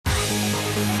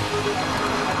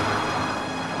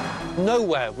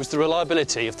Nowhere was the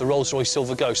reliability of the Rolls-Royce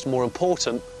Silver Ghost more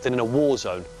important than in a war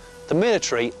zone. The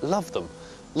military loved them.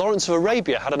 Lawrence of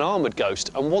Arabia had an armoured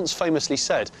Ghost and once famously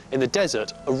said, in the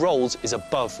desert, a Rolls is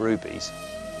above rubies.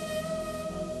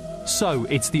 So,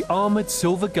 it's the Armoured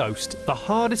Silver Ghost, the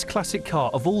hardest classic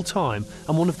car of all time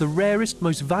and one of the rarest,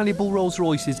 most valuable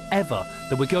Rolls-Royces ever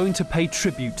that we're going to pay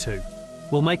tribute to.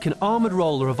 We'll make an armoured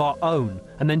roller of our own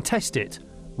and then test it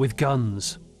with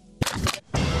guns.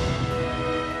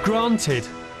 Granted,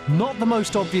 not the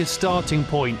most obvious starting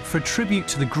point for a tribute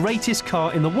to the greatest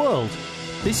car in the world.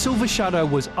 This Silver Shadow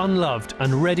was unloved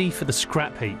and ready for the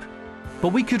scrap heap.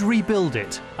 But we could rebuild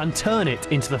it and turn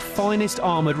it into the finest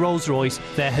armoured Rolls-Royce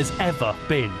there has ever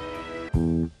been.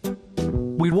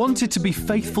 We wanted to be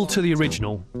faithful to the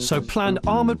original, so planned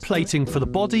armoured plating for the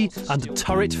body and a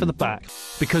turret for the back,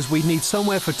 because we'd need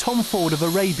somewhere for Tom Ford of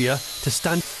Arabia to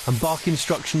stand and bark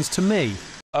instructions to me.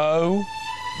 Oh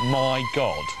my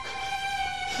God.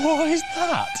 What is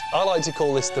that? I like to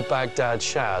call this the Baghdad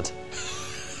Shad.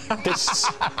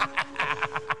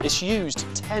 It's used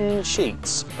 10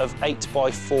 sheets of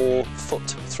 8x4 foot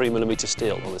 3mm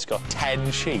steel on this car.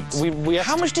 10 sheets?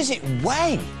 How much does it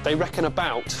weigh? They reckon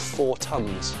about 4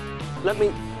 tons. Let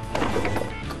me...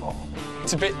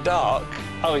 It's a bit dark.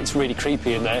 Oh, it's really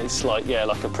creepy in there. It's like, yeah,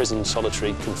 like a prison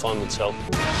solitary confinement cell.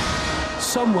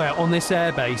 Somewhere on this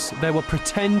airbase, there were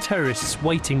pretend terrorists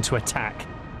waiting to attack.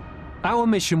 Our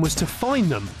mission was to find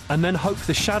them and then hope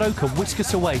the Shadow could whisk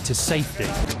us away to safety.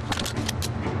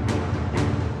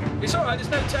 It's all right, there's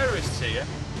no terrorists here.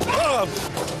 Go,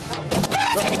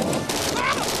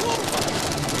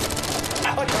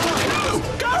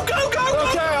 go, go!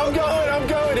 OK, I'm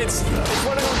going. It's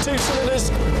running on 2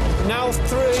 cylinders, now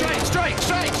 3. Straight!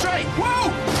 Whoa!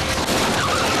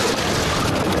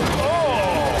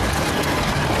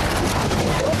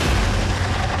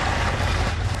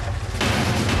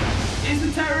 Is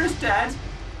the terrorist dead?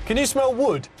 Can you smell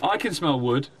wood? I can smell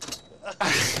wood.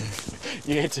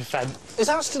 You hit a fence. Is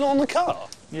that still on the car?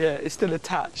 Yeah, it's still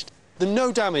attached. There's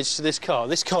no damage to this car.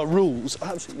 This car rules. I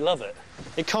absolutely love it.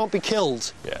 It can't be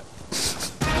killed. Yeah.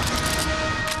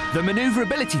 The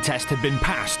manoeuvrability test had been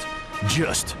passed.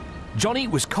 Just. Jonny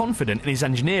was confident in his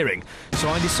engineering, so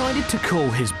I decided to call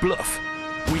his bluff.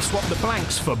 We swapped the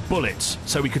blanks for bullets,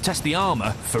 so we could test the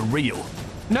armour for real.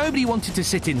 Nobody wanted to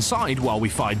sit inside while we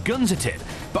fired guns at it,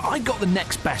 but I got the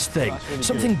next best thing, really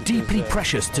something deeply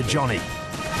precious to Jonny.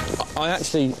 I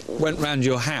actually went round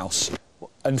your house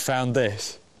and found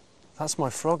this. That's my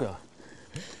Frogger.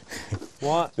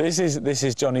 What? This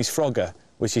is Johnny's Frogger,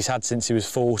 which he's had since he was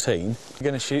 14. You're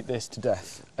going to shoot this to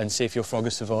death and see if your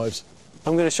Frogger survives.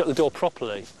 I'm going to shut the door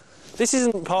properly. This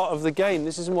isn't part of the game.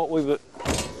 This isn't what we were...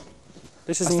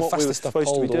 This isn't what we were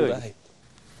supposed to be doing. Day.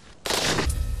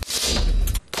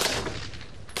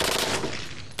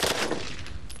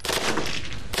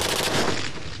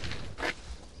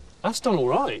 That's done all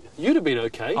right. You'd have been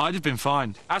OK. I'd have been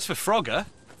fine. As for Frogger...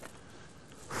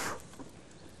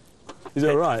 Is it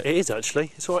all right? It is,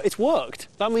 actually. It's all right. It's worked.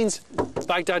 That means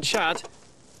Baghdad Shad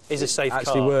is a safe car. It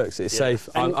actually works. It's safe.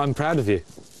 I'm proud of you.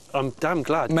 I'm damn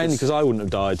glad. Mainly because I wouldn't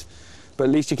have died. But at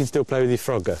least you can still play with your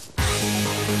Frogger.